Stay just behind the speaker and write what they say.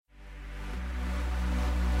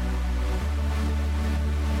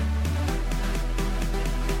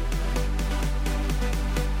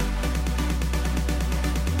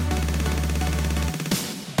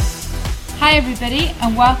Hi everybody,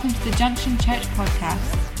 and welcome to the Junction Church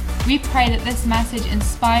podcast. We pray that this message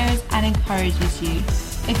inspires and encourages you.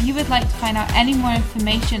 If you would like to find out any more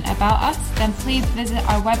information about us, then please visit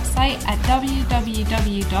our website at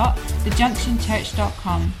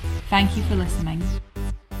www.thejunctionchurch.com. Thank you for listening.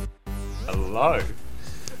 Hello.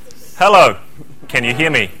 Hello. Can you hear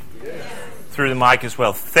me? Through the mic as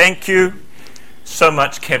well. Thank you so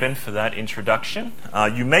much, Kevin, for that introduction.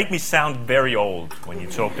 You make me sound very old when you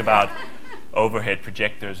talked about overhead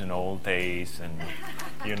projectors in old days and,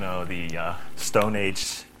 you know, the Stone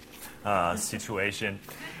Age situation.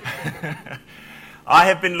 I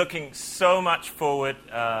have been looking so much forward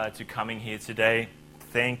to coming here today.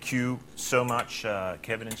 Thank you so much,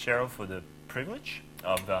 Kevin and Cheryl, for the privilege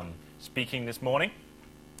of speaking this morning.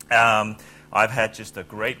 I've had just a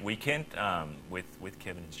great weekend with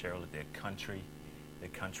Kevin and Cheryl at their country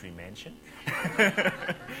mansion.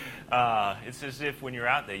 It's as if when you're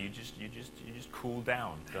out there, you just cool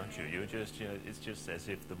down, don't you? It's just as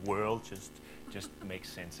if the world just makes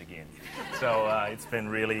sense again. So it's been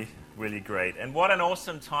really, really great. And what an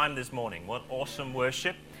awesome time this morning. What awesome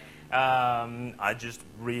worship. I just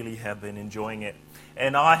really have been enjoying it.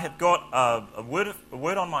 And I have got a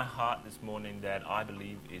word on my heart this morning that I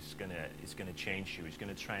believe is going to change you. It's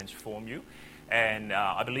going to transform you. And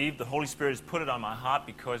I believe the Holy Spirit has put it on my heart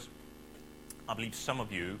because I believe some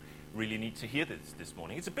of you really need to hear this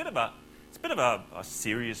morning. It's a bit of a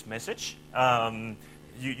serious message.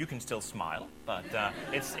 You can still smile, but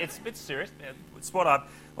it's a bit serious. It's what I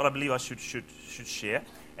believe I should share.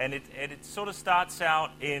 And it sort of starts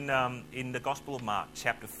out in the Gospel of Mark,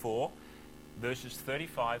 chapter 4, verses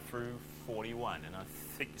 35 through 41. And I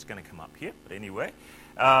think it's going to come up here, but anyway.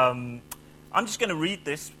 I'm just going to read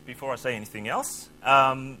this before I say anything else,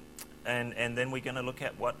 and then we're going to look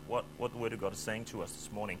at what the Word of God is saying to us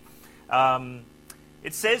this morning.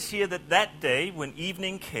 It says here that day when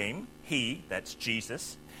evening came, he, that's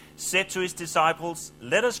Jesus, said to his disciples,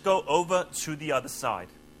 "Let us go over to the other side."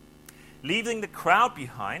 Leaving the crowd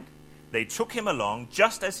behind, they took him along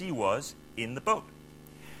just as he was in the boat.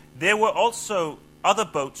 There were also other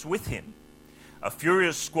boats with him. A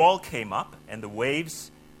furious squall came up, and the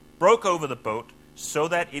waves broke over the boat so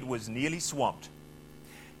that it was nearly swamped.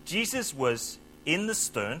 Jesus was in the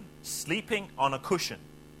stern, sleeping on a cushion.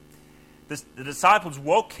 The disciples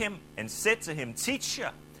woke him and said to him,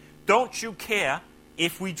 "Teacher, don't you care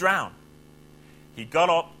if we drown?" He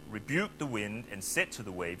got up, rebuked the wind, and said to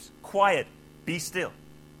the waves, "Quiet, be still."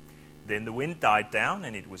 Then the wind died down,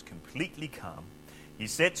 and it was completely calm. He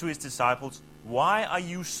said to his disciples, "Why are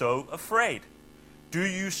you so afraid? Do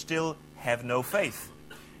you still have no faith?"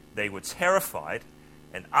 They were terrified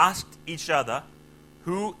and asked each other,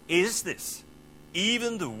 "Who is this?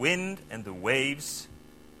 Even the wind and the waves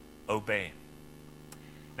obey him."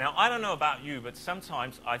 Now, I don't know about you, but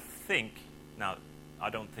sometimes I think,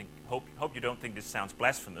 hope you don't think this sounds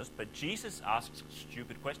blasphemous, but Jesus asks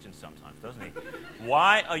stupid questions sometimes, doesn't he?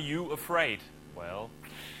 Why are you afraid? Well,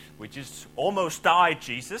 we just almost died,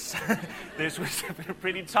 Jesus. This was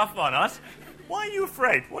pretty tough on us. Why are you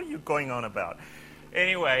afraid? What are you going on about?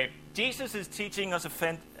 Anyway, Jesus is teaching us a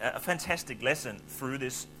fantastic lesson through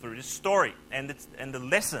this story. And the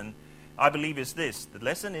lesson, I believe, is this. The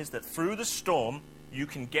lesson is that through the storm, you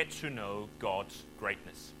can get to know God's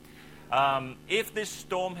greatness. If this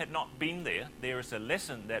storm had not been there is a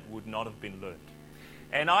lesson that would not have been learned.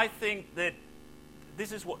 And I think that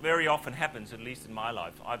this is what very often happens, at least in my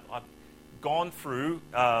life. I've gone through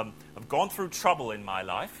trouble in my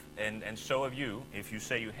life, and so have you. If you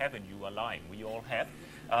say you haven't, you are lying. We all have.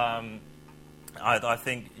 I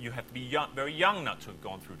think you have to be very young not to have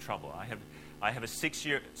gone through trouble. I have a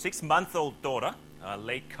 6-month-old daughter, a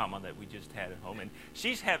latecomer that we just had at home, and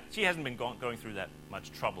she hasn't been going through that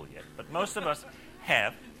much trouble yet. But most of us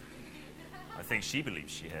have. I think she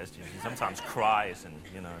believes she has. She sometimes cries and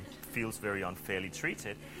feels very unfairly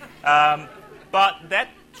treated. But that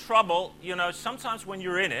trouble, sometimes when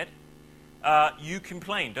you're in it, you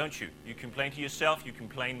complain, don't you? You complain to yourself. You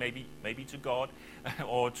complain maybe to God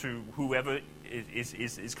or to whoever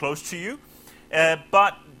is close to you.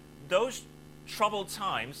 But those troubled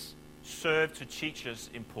times serve to teach us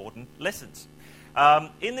important lessons.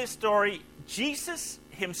 In this story, Jesus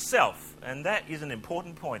himself, and that is an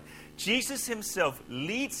important point, Jesus himself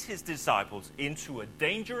leads his disciples into a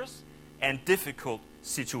dangerous and difficult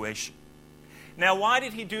situation. Now, why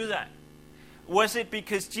did he do that? Was it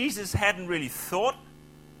because Jesus hadn't really thought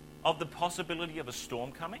of the possibility of a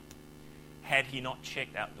storm coming? Had he not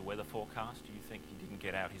checked out the weather forecast? Do you think he didn't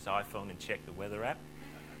get out his iPhone and check the weather app?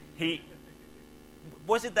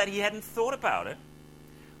 Was it that he hadn't thought about it?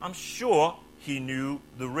 I'm sure he knew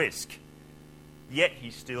the risk. yet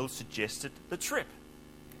he still suggested the trip.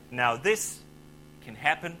 Now this can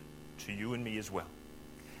happen to you and me as well.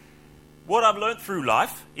 What I've learned through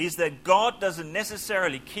life is that God doesn't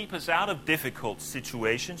necessarily keep us out of difficult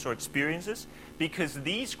situations or experiences, because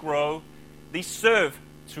these serve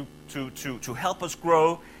to help us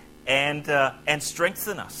grow and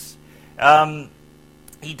strengthen us.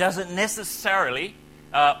 He doesn't necessarily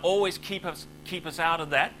always keep us out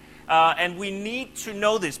of that, and we need to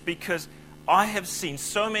know this, because I have seen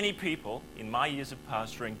so many people in my years of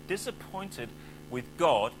pastoring disappointed with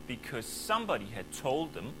God because somebody had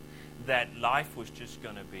told them that life was just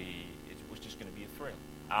going to be a thrill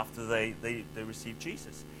after they received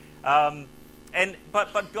Jesus.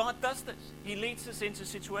 But God does this. He leads us into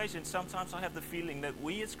situations. Sometimes I have the feeling that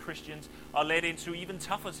we as Christians are led into even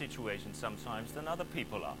tougher situations sometimes than other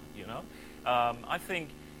people are. You know, I think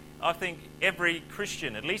every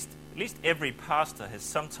Christian, at least every pastor, has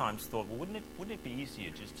sometimes thought, well, wouldn't it be easier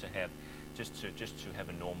just to have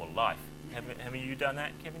a normal life? Have you done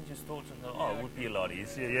that, Kevin? Just thought, it would be a lot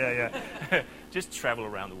easier. Yeah. Just travel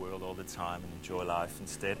around the world all the time and enjoy life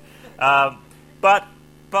instead. But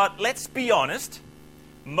let's be honest.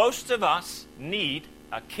 Most of us need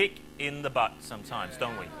a kick in the butt sometimes,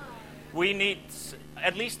 don't we? We need,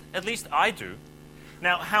 at least I do.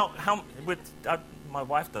 Now, my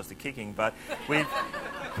wife does the kicking, but we,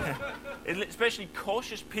 especially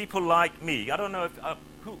cautious people like me. I don't know if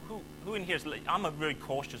who in here is. I'm a very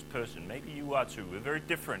cautious person. Maybe you are too. We're very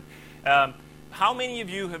different. How many of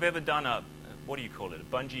you have ever done a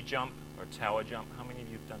bungee jump or a tower jump? How many of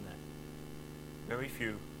you have done that? Very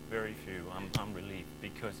few. I'm relieved,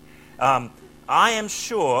 because I am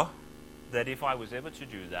sure that if I was ever to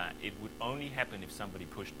do that, it would only happen if somebody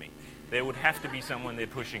pushed me. There would have to be someone there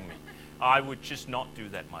pushing me. I would just not do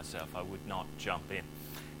that myself. I would not jump in.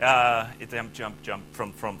 Jump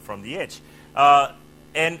from the edge.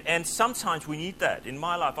 And sometimes we need that. In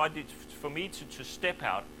my life, for me to step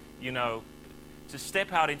out, to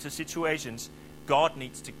step out into situations, God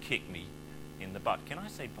needs to kick me in the butt. Can I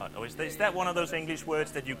say butt? Or is that one of those English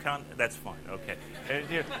words that you can't? That's fine. Okay.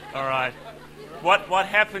 All right. What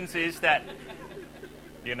happens is that,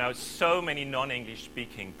 so many non-English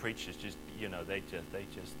speaking preachers they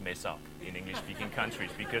just mess up in English-speaking countries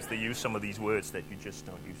because they use some of these words that you just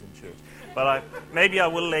don't use in church. But maybe I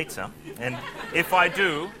will later. And if I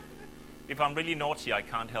do, if I'm really naughty, I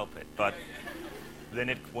can't help it. But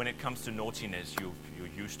then when it comes to naughtiness, you're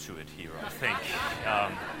used to it here, I think,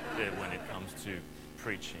 when it comes to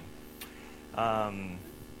preaching.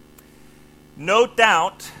 No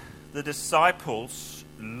doubt the disciples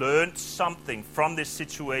learned something from this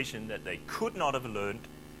situation that they could not have learned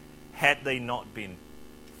had they not been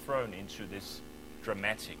thrown into this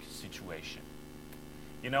dramatic situation.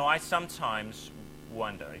 I sometimes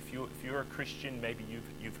wonder, if you're a Christian, maybe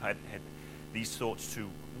you've had these thoughts too.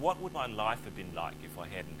 What would my life have been like if I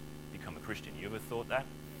hadn't become a Christian? You ever thought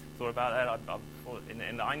about that?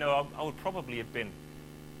 And I know I would probably have been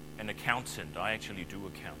an accountant. I actually do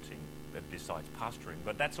accounting besides pastoring,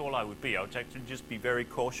 but that's all I would be. I would actually just be very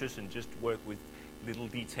cautious and just work with little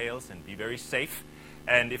details and be very safe.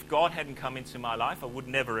 And if God hadn't come into my life, I would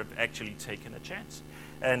never have actually taken a chance.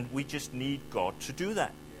 And we just need God to do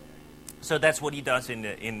that. So that's what He does in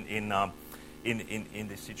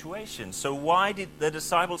this situation. So why did the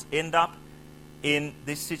disciples end up in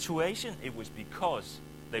this situation? It was because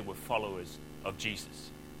they were followers of Jesus.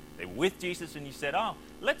 They were with Jesus, and He said,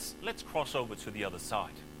 let's cross over to the other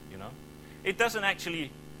side. It doesn't actually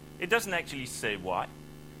say why.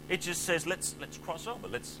 It just says let's cross over.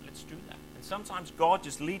 Let's do that. And sometimes God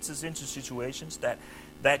just leads us into situations that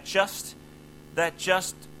just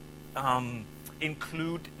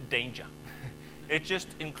include danger. It just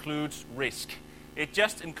includes risk. It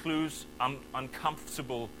just includes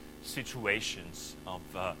uncomfortable situations of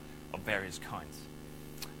various kinds.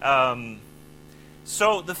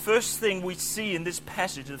 So the first thing we see in this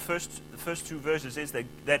passage, the first two verses, is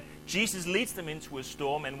that Jesus leads them into a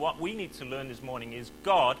storm, and what we need to learn this morning is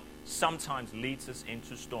God sometimes leads us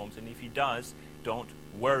into storms, and if He does, don't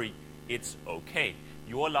worry, it's okay.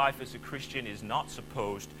 Your life as a Christian is not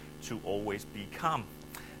supposed to always be calm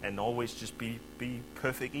and always just be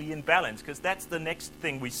perfectly in balance, because that's the next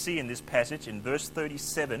thing we see in this passage. In verse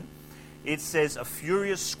 37, it says, a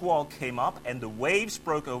furious squall came up, and the waves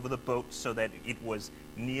broke over the boat so that it was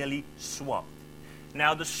nearly swamped.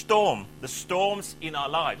 Now the storms in our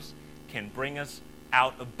lives can bring us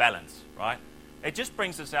out of balance, right? It just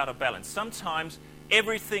brings us out of balance. Sometimes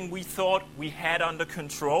everything we thought we had under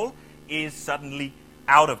control is suddenly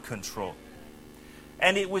out of control.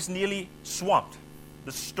 And it was nearly swamped.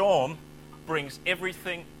 The storm brings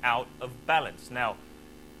everything out of balance. Now,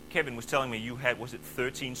 Kevin was telling me you had, was it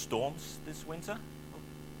 13 storms this winter?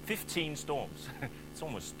 15 storms. It's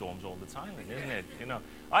almost storms all the time, isn't it? You know,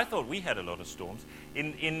 I thought we had a lot of storms.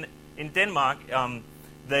 In Denmark,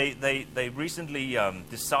 they recently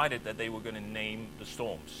decided that they were going to name the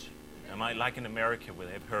storms. Like in America, where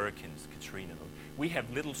they have hurricanes, Katrina. We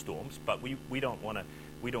have little storms, but we don't want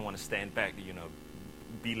to stand back. You know,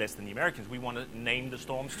 be less than the Americans. We want to name the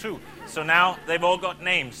storms too. So now they've all got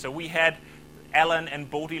names. So we had Alan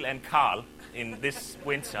and Bodil and Carl in this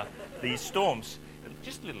winter. These storms,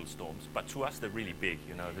 just little storms, but to us they're really big.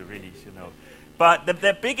 You know, they're really, you know, but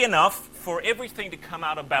they're big enough for everything to come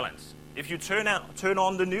out of balance. If you turn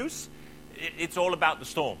on the news, it's all about the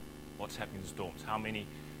storm. What's happening to storms? How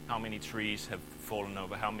many trees have fallen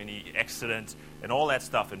over? How many accidents and all that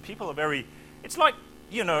stuff? And people are very. It's like,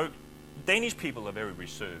 you know, Danish people are very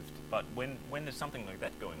reserved. But when there's something like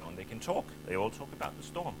that going on, they can talk. They all talk about the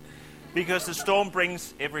storm, because the storm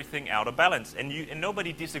brings everything out of balance, and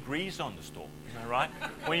nobody disagrees on the storm. Isn't that right?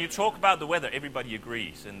 When you talk about the weather, everybody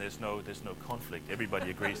agrees, and there's no conflict. Everybody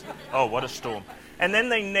agrees. Oh, what a storm! And then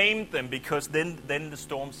they named them, because then the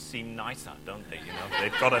storms seem nicer, don't they? You know,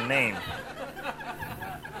 they've got a name.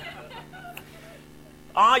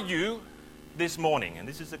 Are you this morning? And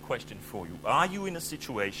this is a question for you. Are you in a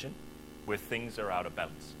situation where things are out of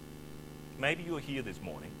balance? Maybe you're here this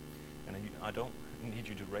morning, and I don't need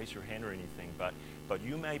you to raise your hand or anything, but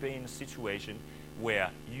you may be in a situation where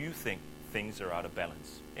you think things are out of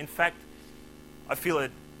balance. In fact, I feel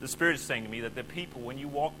that the Spirit is saying to me that the people, when you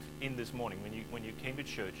walked in this morning, when you came to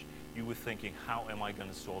church, you were thinking, how am I going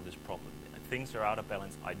to solve this problem? Things are out of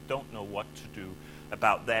balance. I don't know what to do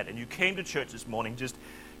about that. And you came to church this morning just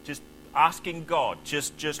asking God,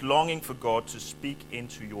 just longing for God to speak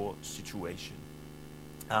into your situation.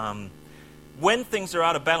 When things are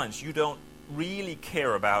out of balance, you don't really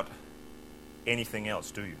care about anything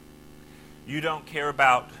else, do you? You don't care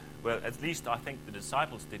about, well, at least I think the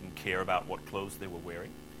disciples didn't care about what clothes they were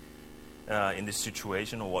wearing in this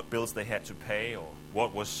situation, or what bills they had to pay, or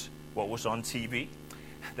what was on TV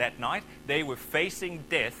that night. They were facing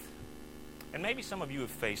death. And maybe some of you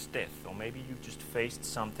have faced death, or maybe you've just faced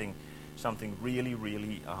something really,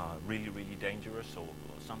 really, really, really dangerous, or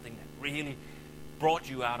something that really brought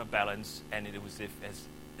you out of balance, and it was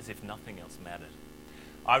as if nothing else mattered.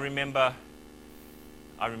 I remember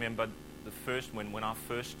the first when our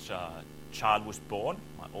first child was born.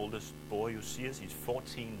 My oldest boy, Josias, he's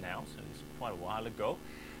 14 now, so it's quite a while ago.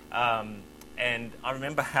 And I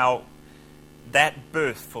remember how that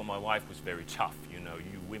birth for my wife was very tough. You know,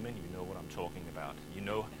 you women, you know what I'm talking about. You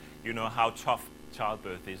know how tough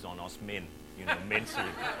childbirth is on us men. You know,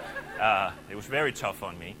 mentally, it was very tough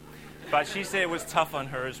on me. But she said it was tough on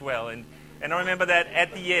her as well. And I remember that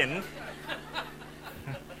at the end.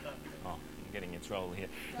 Oh, I'm getting in trouble here.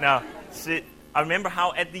 Now, see, I remember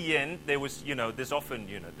how at the end there was, you know, there's often,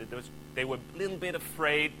 you know, they were a little bit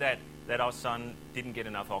afraid that our son didn't get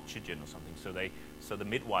enough oxygen or something. So the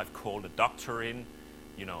midwife called a doctor in,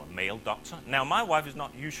 you know, a male doctor. Now, my wife is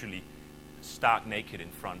not usually stark naked in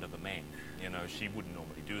front of a man. You know, she wouldn't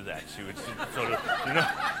normally do that. She would sort of, you know.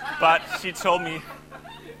 But she told me,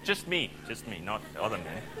 just me, not other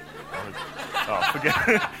men. Oh, forget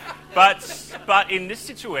it. But in this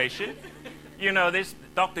situation, you know, this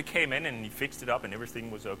doctor came in and he fixed it up and everything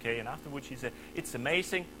was okay. And afterwards she said, it's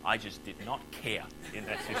amazing. I just did not care in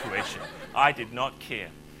that situation. I did not care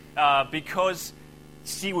because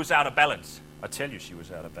she was out of balance. I tell you, she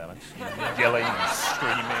was out of balance. Yelling and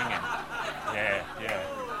screaming. And, yeah.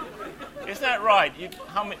 Isn't that right?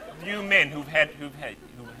 You men who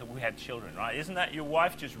had children, right? Isn't that your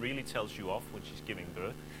wife just really tells you off when she's giving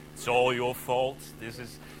birth? It's all your fault.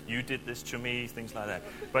 You did this to me, things like that.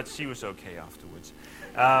 But she was okay afterwards.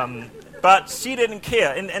 But she didn't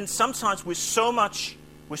care. And sometimes we're so much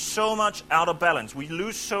out of balance. We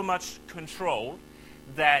lose so much control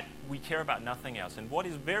that we care about nothing else. And what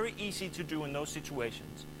is very easy to do in those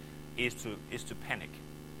situations is to panic,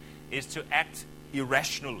 is to act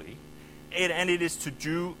irrationally, and it is to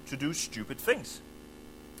do stupid things.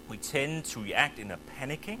 We tend to react in a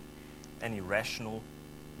panicking and irrational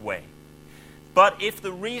way. But if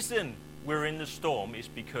the reason we're in the storm is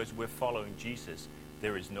because we're following Jesus,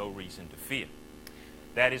 there is no reason to fear.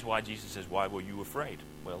 That is why Jesus says, "Why were you afraid?"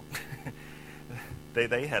 Well,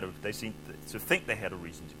 they seemed to think they had a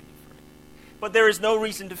reason to be afraid. But there is no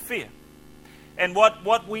reason to fear. And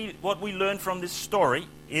what we learn from this story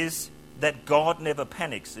is that God never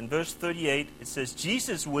panics. In verse 38, it says,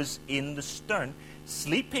 Jesus was in the stern,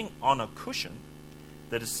 sleeping on a cushion.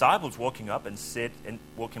 The disciples woke him up and said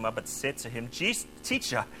to him,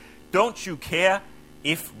 "Teacher, Don't you care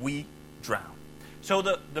if we drown? So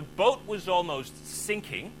the boat was almost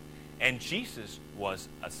sinking, and Jesus was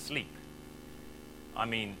asleep. I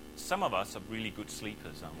mean, some of us are really good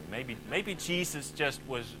sleepers, aren't we? Maybe Jesus just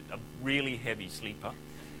was a really heavy sleeper,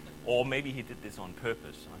 or maybe he did this on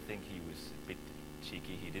purpose. I think he was a bit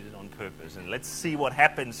cheeky. He did it on purpose, and let's see what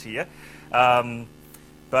happens here.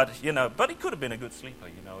 But he could have been a good sleeper.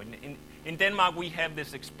 In Denmark, we have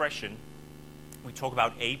this expression. We talk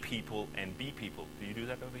about A people and B people. Do you do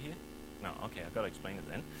that over here? No. Okay, I've got to explain it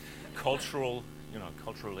then. Cultural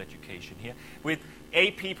education here. With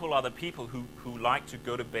A people are the people who like to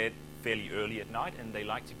go to bed fairly early at night, and they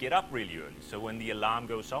like to get up really early. So when the alarm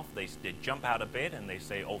goes off, they jump out of bed and they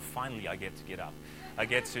say, "Oh, finally, I get to get up. I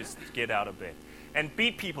get to get out of bed." And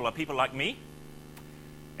B people are people like me,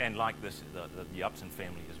 and like the Upson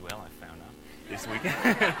family as well, I found out this weekend,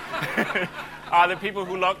 are the people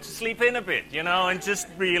who like to sleep in a bit, and just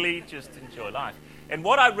really just enjoy life. And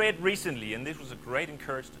what I read recently, and this was a great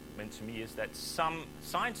encouragement to me, is that some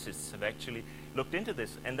scientists have actually looked into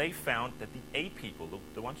this, and they found that the A people,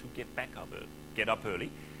 the ones who get up early,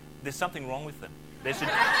 there's something wrong with them. There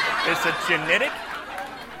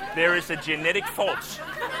is a genetic fault.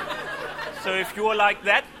 So if you're like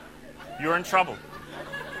that, you're in trouble.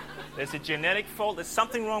 There's a genetic fault. There's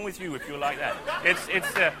something wrong with you if you're like that.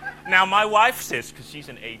 Now my wife says, because she's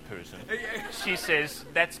an A person, she says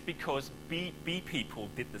that's because B people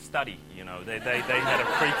did the study. They had a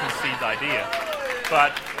preconceived idea.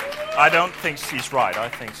 But I don't think she's right. I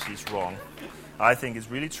think she's wrong. I think it's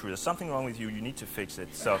really true. There's something wrong with you. You need to fix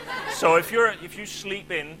it. So if you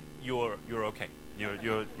sleep in, you're okay.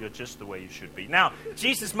 You're just the way you should be. Now,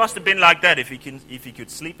 Jesus must have been like that if he could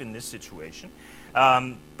sleep in this situation.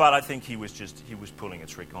 But I think he was pulling a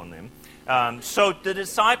trick on them. So the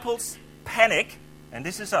disciples panic, and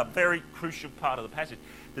this is a very crucial part of the passage.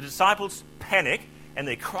 The disciples panic, and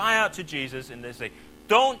they cry out to Jesus, and they say,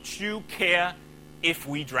 "Don't you care if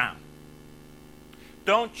we drown?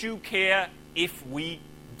 Don't you care if we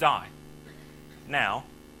die?" Now,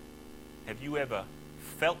 have you ever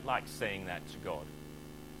felt like saying that to God?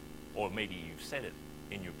 Or maybe you've said it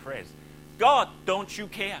in your prayers. "God, don't you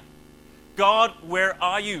care? God, where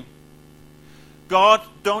are you? God,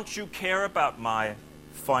 don't you care about my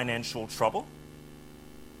financial trouble?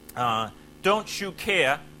 Don't you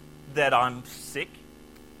care that I'm sick?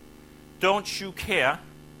 Don't you care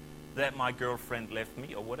that my girlfriend left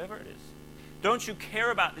me?" Or whatever it is. Don't you care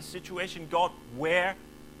about this situation? God, where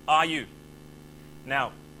are you?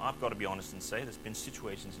 Now, I've got to be honest and say there's been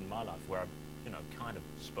situations in my life where I've kind of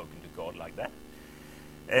spoken to God like that.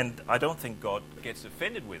 And I don't think God gets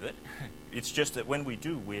offended with it. It's just that when we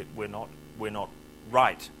do, we're not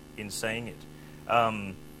right in saying it.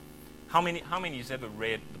 How many has ever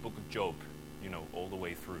read the book of Job, all the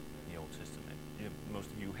way through the Old Testament? Most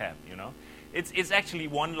of you have, It's actually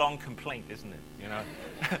one long complaint, isn't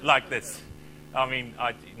it? Like this. I mean,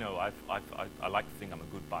 I like to think I'm a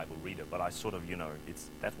good Bible reader, but I sort of,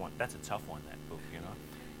 that's a tough one, that book,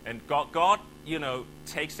 And God,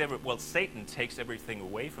 Satan takes everything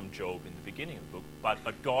away from Job in the beginning of the book,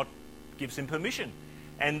 but God gives him permission.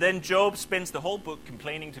 And then Job spends the whole book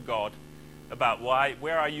complaining to God about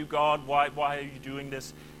where are you, God? Why are you doing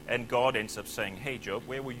this? And God ends up saying, "Hey, Job,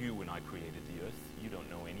 where were you when I created the earth? You don't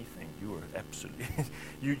know anything. You are absolutely,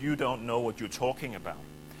 you don't know what you're talking about."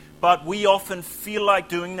 But we often feel like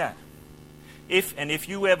doing that. If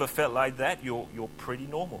you ever felt like that, you're pretty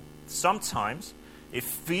normal. Sometimes it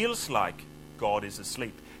feels like God is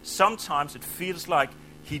asleep. Sometimes it feels like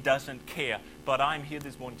he doesn't care. But I'm here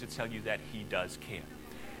this morning to tell you that he does care.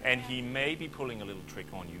 And he may be pulling a little trick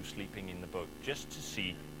on you sleeping in the boat just to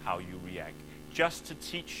see how you react, just to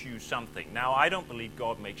teach you something. Now, I don't believe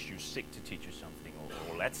God makes you sick to teach you something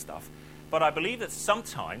or all that stuff. But I believe that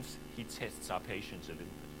sometimes he tests our patience a little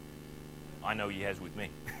bit. I know he has with me.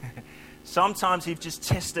 Sometimes he's just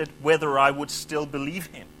tested whether I would still believe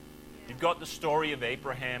him. You've got the story of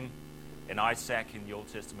Abraham and Isaac in the Old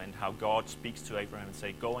Testament, how God speaks to Abraham and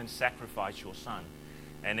say, "Go and sacrifice your son."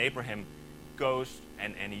 And Abraham goes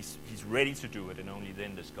and he's ready to do it, and only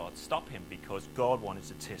then does God stop him because God wanted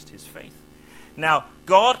to test his faith. Now,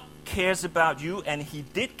 God cares about you, and he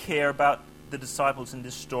did care about the disciples in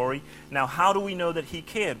this story. Now, how do we know that he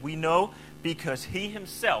cared? We know because he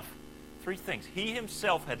himself, three things. He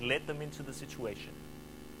himself had led them into the situation.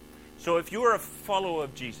 So if you're a follower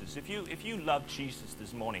of Jesus, if you love Jesus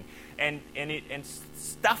this morning, and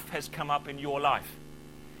stuff has come up in your life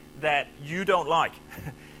that you don't like,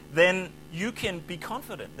 then you can be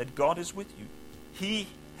confident that God is with you. He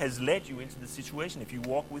has led you into the situation if you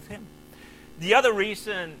walk with him. The other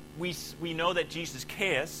reason we know that Jesus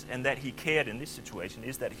cares, and that he cared in this situation,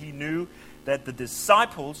 is that he knew that the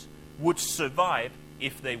disciples would survive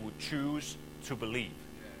if they would choose to believe.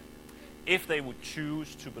 If they would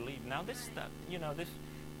choose to believe. Now, this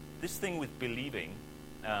thing with believing,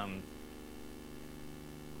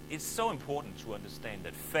 it's so important to understand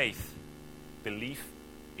that faith, belief,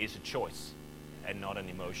 is a choice and not an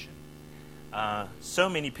emotion. So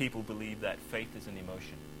many people believe that faith is an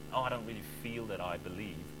emotion. Oh, I don't really feel that I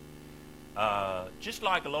believe. Just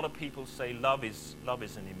like a lot of people say love is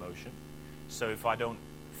an emotion. So if I don't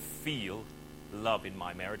feel love in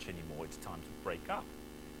my marriage anymore, it's time to break up.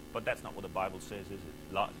 But that's not what the Bible says, is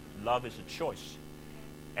it? Love is a choice.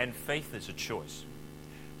 And faith is a choice.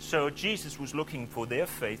 So Jesus was looking for their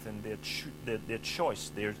faith and their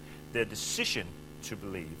choice, their decision to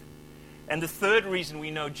believe. And the third reason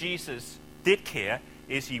we know Jesus did care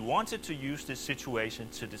is he wanted to use this situation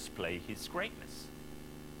to display his greatness.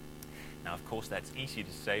 Now, of course, that's easy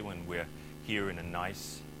to say when we're here in a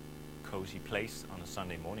nice, cozy place on a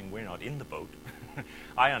Sunday morning. We're not in the boat.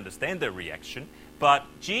 I understand their reaction. But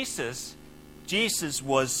Jesus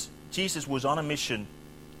was on a mission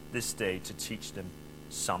this day to teach them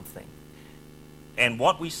something. And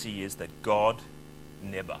what we see is that God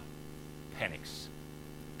never panics.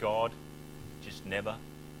 God just never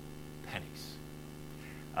panics.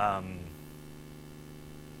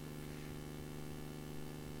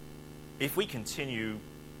 If we continue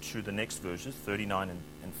to the next verses, 39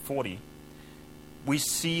 and 40, we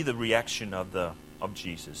see the reaction of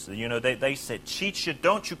Jesus. They said, "Teacher,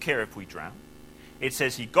 don't you care if we drown?" It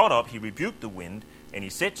says he got up, he rebuked the wind, and he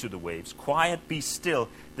said to the waves, "Quiet, be still."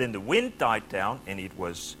 Then the wind died down, and it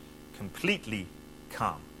was completely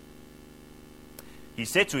calm. He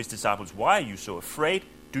said to his disciples, "Why are you so afraid?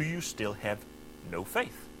 Do you still have no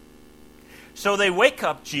faith?" So they wake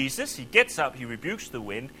up Jesus. He gets up, he rebukes the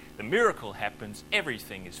wind. The miracle happens.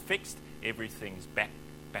 Everything is fixed. Everything is back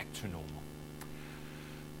to normal.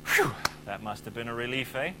 Whew, that must have been a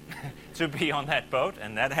relief, eh? To be on that boat,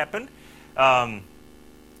 and that happened.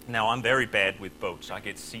 Now, I'm very bad with boats. I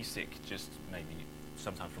get seasick just maybe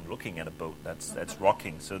sometimes from looking at a boat that's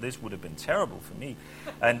rocking. So this would have been terrible for me.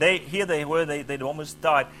 And they'd almost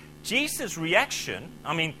died. Jesus' reaction,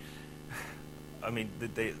 I mean,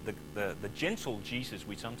 the gentle Jesus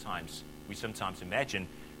we sometimes imagine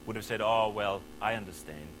would have said, "Oh, well, I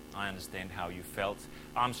understand how you felt.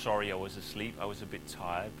 I'm sorry I was asleep. I was a bit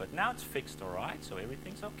tired, but now it's fixed, all right, so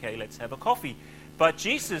everything's okay. Let's have a coffee." But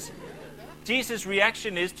Jesus'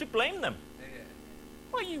 reaction is to blame them.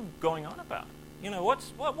 What are you going on about?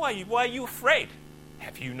 Why are you afraid?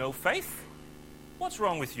 Have you no faith? What's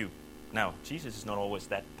wrong with you? Now, Jesus is not always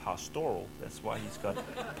that pastoral. That's why he's got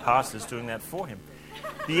pastors doing that for him.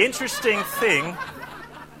 The interesting thing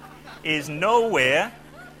is nowhere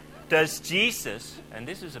does Jesus, and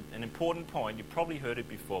this is an important point, you've probably heard it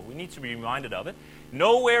before, we need to be reminded of it,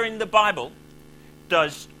 nowhere in the Bible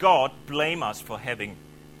does God blame us for having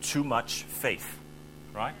too much faith,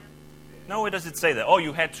 right? Nowhere does it say that. Oh,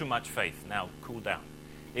 you had too much faith. Now, cool down.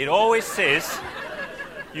 It always says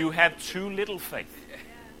you have too little faith.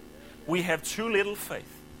 We have too little faith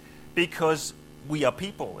because we are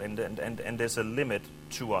people, and there's a limit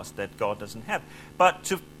to us that God doesn't have. But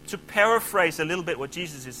to paraphrase a little bit what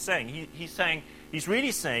Jesus is saying, he's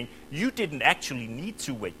really saying, you didn't actually need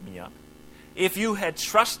to wake me up. If you had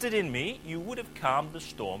trusted in me, you would have calmed the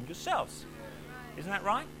storm yourselves. Isn't that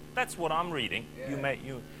right? That's what I'm reading. Yeah.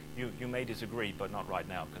 You may disagree, but not right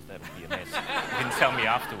now, because that would be a mess. You can tell me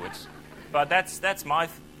afterwards. But that's my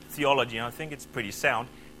theology, and I think it's pretty sound.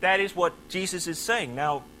 That is what Jesus is saying.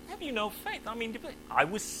 Now, have you no faith? I mean, I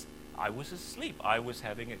was asleep. I was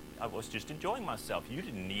just enjoying myself. You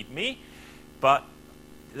didn't need me. But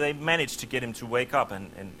they managed to get him to wake up,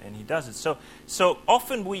 and he does it. So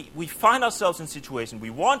often we find ourselves in situations, we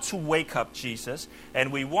want to wake up Jesus,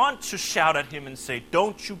 and we want to shout at him and say,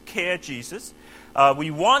 "Don't you care, Jesus?" We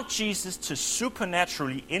want Jesus to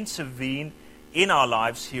supernaturally intervene in our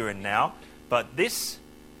lives here and now. But this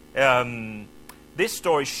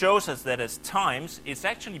story shows us that at times it's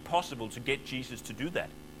actually possible to get Jesus to do that,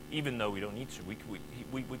 even though we don't need to.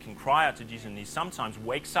 We can cry out to Jesus, and he sometimes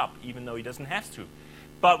wakes up, even though he doesn't have to.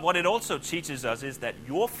 But what it also teaches us is that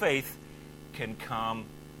your faith can calm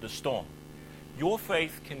the storm. Your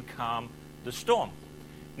faith can calm the storm.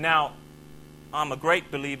 Now, I'm a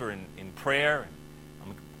great believer in prayer.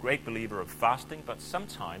 I'm a great believer of fasting. But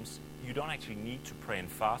sometimes you don't actually need to pray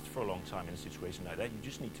and fast for a long time in a situation like that. You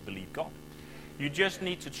just need to believe God. You just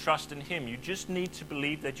need to trust in him. You just need to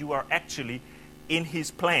believe that you are actually in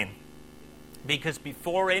his plan. Because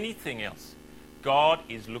before anything else, God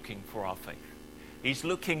is looking for our faith. He's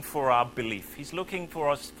looking for our belief. He's looking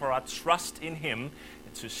for our trust in Him,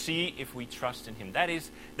 to see if we trust in Him. That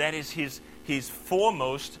is His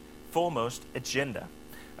foremost agenda.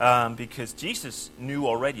 Because Jesus knew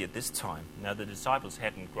already at this time. Now the disciples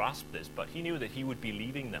hadn't grasped this, but He knew that He would be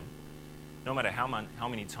leaving them. No matter how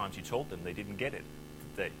many times He told them, they didn't get it.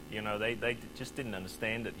 They just didn't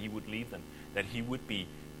understand that He would leave them, that He would be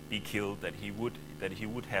killed, that He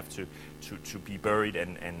would have to be buried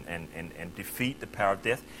and defeat the power of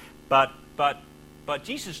death. But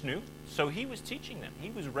Jesus knew, so He was teaching them. He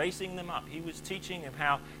was raising them up. He was teaching them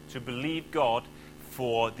how to believe God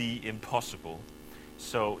for the impossible.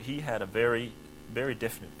 So He had a very, very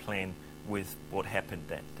definite plan with what happened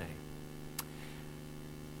that day.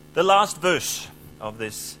 The last verse of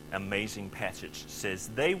this amazing passage says,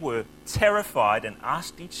 "They were terrified and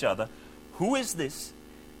asked each other, 'Who is this?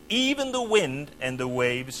 Even the wind and the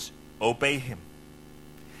waves obey Him.'"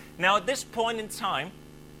 Now at this point in time,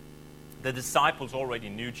 the disciples already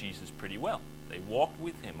knew Jesus pretty well. They walked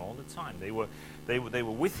with Him all the time. They were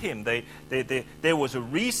with Him. There was a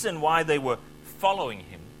reason why they were following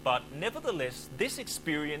Him. But nevertheless, this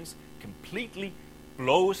experience completely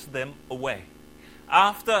blows them away.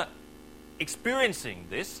 After experiencing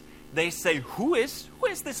this, they say, who is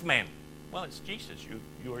this man? Well, it's Jesus.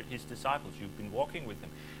 You're His disciples. You've been walking with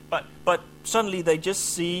Him. But suddenly they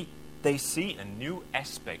see a new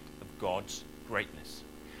aspect of God's greatness.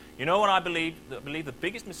 You know what I believe? I believe the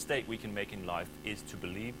biggest mistake we can make in life is to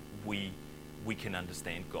believe we can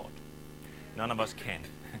understand God. None of us can.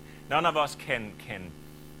 None of us can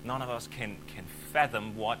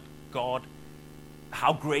fathom what God,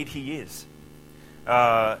 how great He is.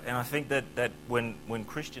 And I think that when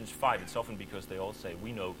Christians fight, it's often because they all say,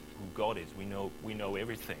 we know who God is. We know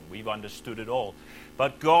everything. We've understood it all.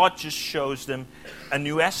 But God just shows them a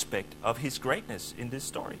new aspect of His greatness in this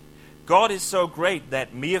story. God is so great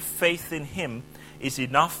that mere faith in Him is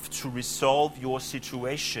enough to resolve your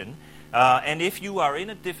situation. And if you are in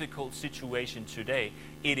a difficult situation today,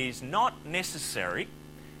 it is not necessary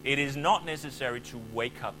to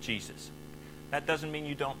wake up Jesus. That doesn't mean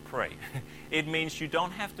you don't pray. It means you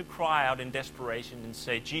don't have to cry out in desperation and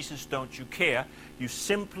say, Jesus, don't you care? You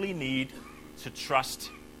simply need to trust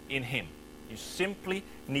in Him. You simply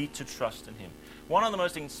need to trust in Him. One of the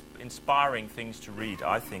most inspiring things to read,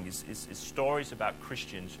 I think, is stories about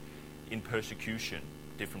Christians in persecution,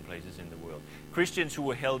 different places in the world. Christians who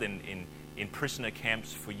were held in prisoner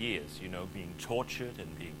camps for years, being tortured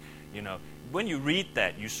and being, when you read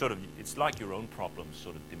that, it's like your own problems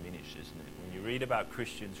sort of diminish, isn't it? When you read about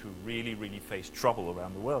Christians who really, really face trouble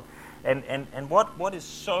around the world. And what is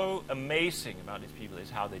so amazing about these people is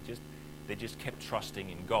how they just kept trusting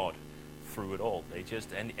in God through it all. They just,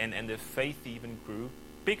 and their faith even grew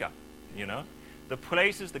bigger, The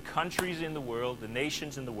places, the countries in the world, the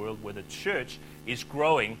nations in the world where the church is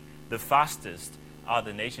growing the fastest are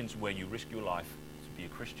the nations where you risk your life to be a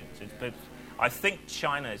Christian. But I think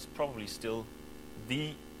China is probably still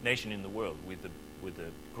the nation in the world with the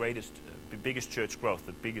greatest, the biggest church growth,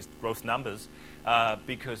 the biggest growth numbers,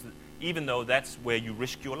 because even though that's where you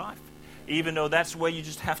risk your life, even though that's where you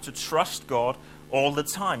just have to trust God all the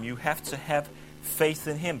time, you have to have faith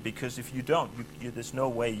in Him, because if you don't, there's no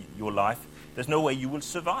way there's no way you will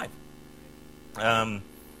survive.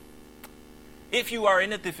 If you are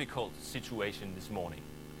in a difficult situation this morning,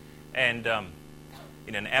 and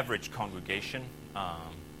in an average congregation,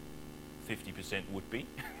 50% would be,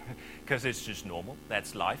 because it's just normal.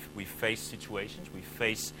 That's life. We face situations. We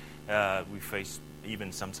face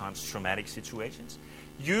even sometimes traumatic situations.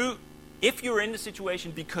 If you're in the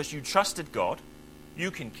situation because you trusted God,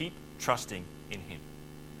 you can keep trusting in Him.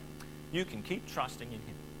 You can keep trusting in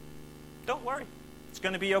Him. Don't worry. It's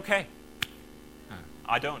going to be okay.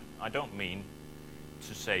 I don't mean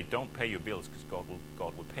to say don't pay your bills because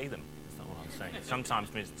God will pay them. That's not what I'm saying. Sometimes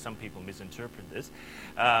some people misinterpret this.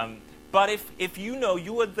 But if you know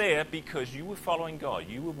you were there because you were following God,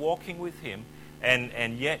 you were walking with Him,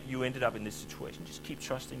 and yet you ended up in this situation, just keep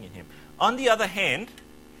trusting in Him. On the other hand,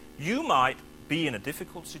 you might be in a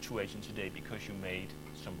difficult situation today because you made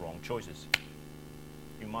some wrong choices.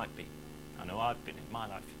 You might be. I know I've been in my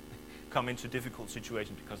life. Come into difficult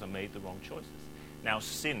situations because I made the wrong choices. Now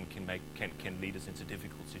sin can lead us into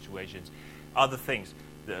difficult situations. Other things,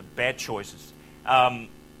 the bad choices.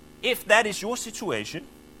 If that is your situation,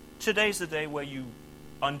 today's the day where you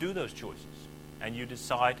undo those choices and you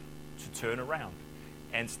decide to turn around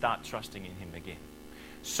and start trusting in Him again.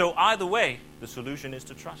 So either way, the solution is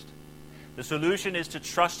to trust. The solution is to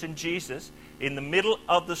trust in Jesus. In the middle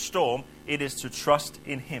of the storm, it is to trust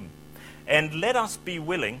in Him. And let us be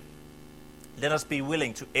willing Let us be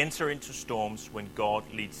willing to enter into storms when God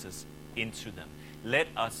leads us into them. Let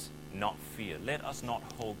us not fear. Let us not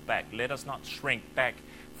hold back. Let us not shrink back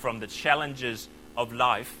from the challenges of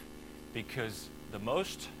life, because the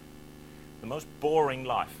most boring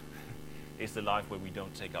life is the life where we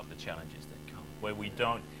don't take up the challenges that come, where we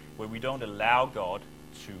don't allow God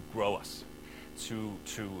to grow us, to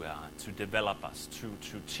develop us,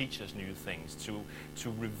 to teach us new things,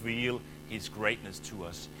 to reveal His greatness to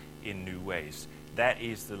us in new ways. That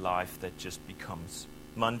is the life that just becomes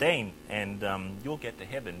mundane, and you'll get to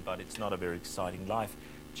heaven, but it's not a very exciting life.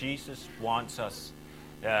 Jesus wants us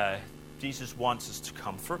to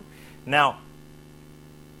come through. Now,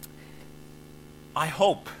 I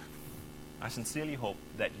sincerely hope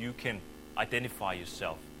that you can identify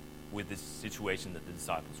yourself with this situation that the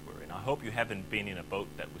disciples were in. I hope you haven't been in a boat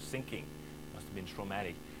that was sinking. Must have been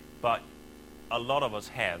traumatic. But a lot of us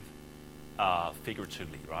have,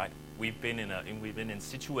 figuratively, right? We've been in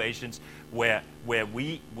situations where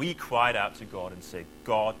we cried out to God and said,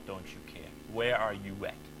 God, don't you care? Where are you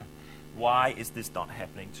at? Why is this not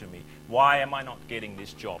happening to me? Why am I not getting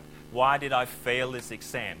this job? Why did I fail this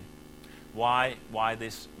exam? Why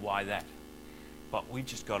this? Why that? But we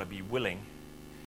just got to be willing